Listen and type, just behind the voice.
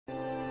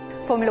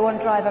Formula One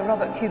driver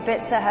Robert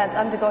Kubica has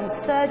undergone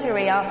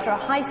surgery after a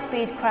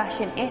high-speed crash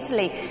in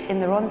Italy in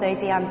the Ronde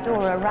di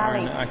Andorra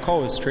rally. I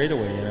called straight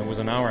away, and it was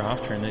an hour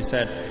after, and they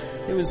said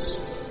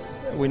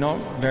we're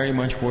not very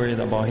much worried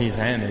about his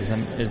hand,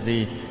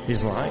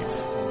 his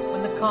life.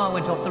 When the car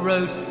went off the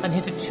road and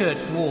hit a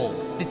church wall,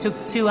 it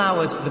took 2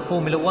 hours for the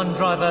Formula One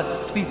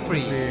driver to be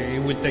free.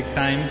 It will take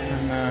time,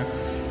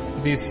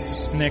 and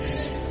this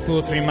next 2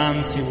 or 3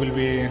 months it will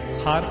be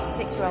hard.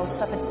 The 6-year-old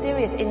suffered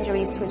serious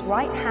injuries to his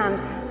right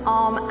hand,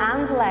 arm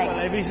and leg.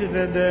 I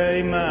visited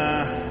him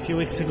a few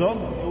weeks ago.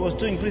 He was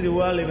doing pretty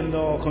well, even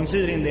though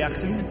considering the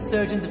accident.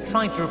 Surgeons are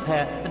trying to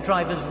repair the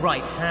driver's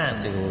right hand.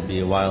 I think it will be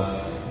a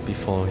while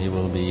before he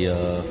will be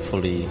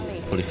fully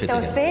fit There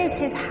again. were fears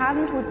his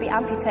hand would be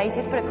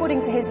amputated, but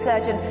according to his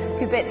surgeon,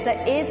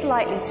 Kubica is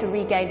likely to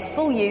regain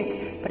full use,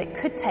 but it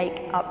could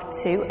take up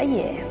to a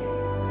year.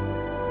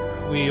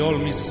 We all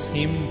miss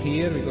him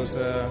here because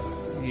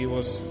he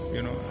was,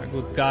 a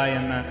good guy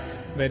and a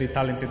very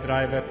talented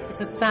driver.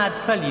 It's a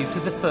sad prelude to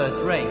the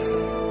first race.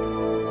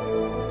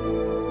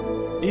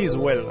 He is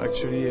well,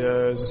 actually.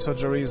 The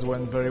surgeries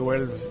went very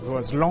well. It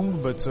was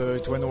long, but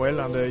it went well,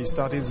 and he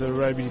started the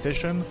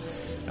rehabilitation.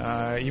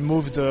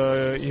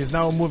 He's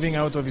now moving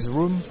out of his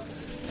room,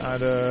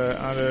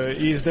 and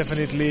he is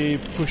definitely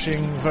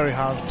pushing very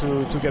hard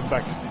to get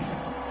back.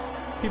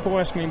 People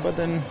ask me, but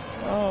then,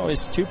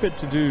 it's stupid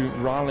to do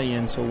rally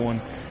and so on.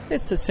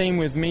 It's the same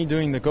with me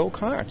doing the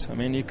go-kart. I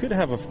mean, you could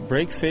have a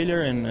brake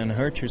failure and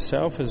hurt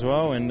yourself as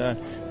well. And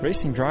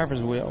racing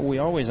drivers, we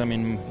always,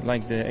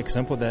 like the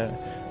example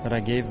that I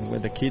gave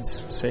with the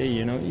kids say,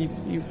 you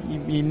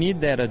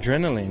need that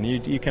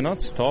adrenaline. You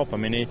cannot stop. I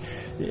mean,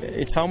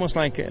 it's almost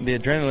like the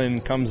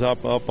adrenaline comes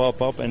up,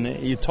 and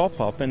you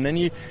top up, and then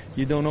you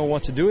don't know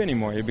what to do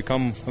anymore. You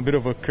become a bit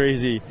of a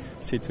crazy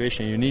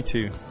situation. You need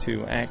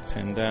to act,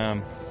 and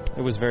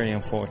it was very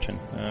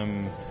unfortunate.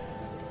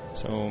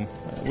 So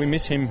we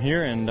miss him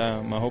here, and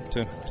I hope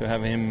to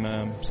have him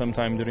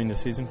sometime during the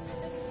season.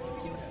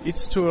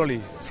 It's too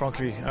early,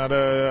 frankly, and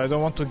I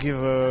don't want to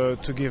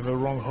give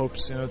wrong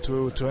hopes,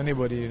 to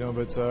anybody,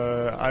 But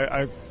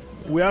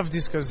we have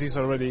discussed this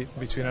already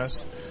between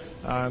us,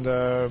 and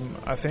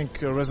I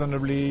think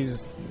reasonably,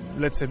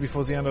 let's say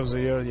before the end of the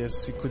year,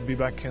 yes, he could be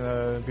back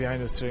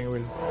behind the steering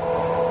wheel.